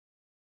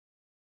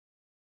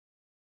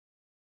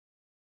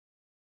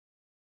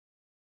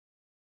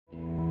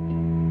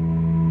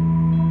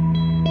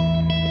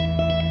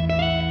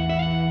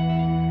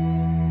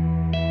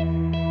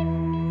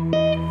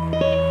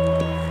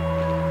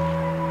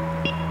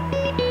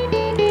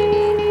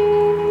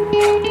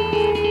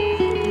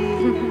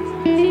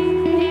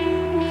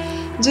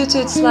Due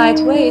to its light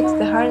weight,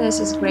 the harness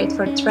is great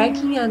for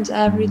trekking and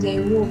everyday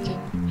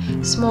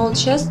walking. Small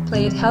chest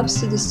plate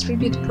helps to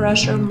distribute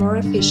pressure more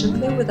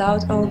efficiently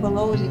without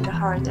overloading the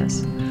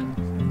harness.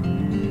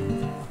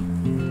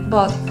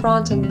 Both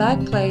front and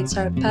back plates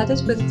are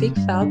padded with thick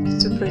felt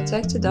to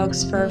protect the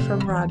dog's fur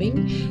from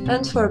rubbing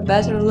and for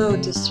better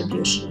load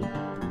distribution.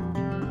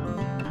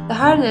 The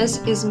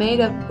harness is made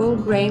of full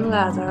grain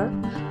leather.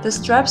 The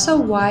straps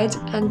are wide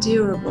and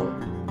durable.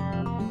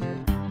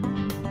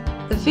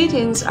 The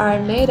fittings are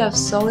made of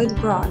solid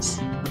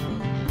brass.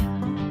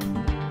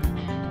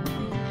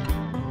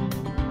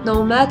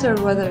 No matter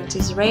whether it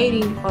is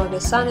raining or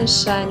the sun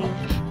is shining,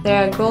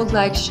 their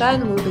gold-like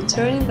shine will be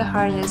turning the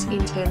harness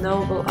into a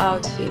noble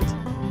outfit.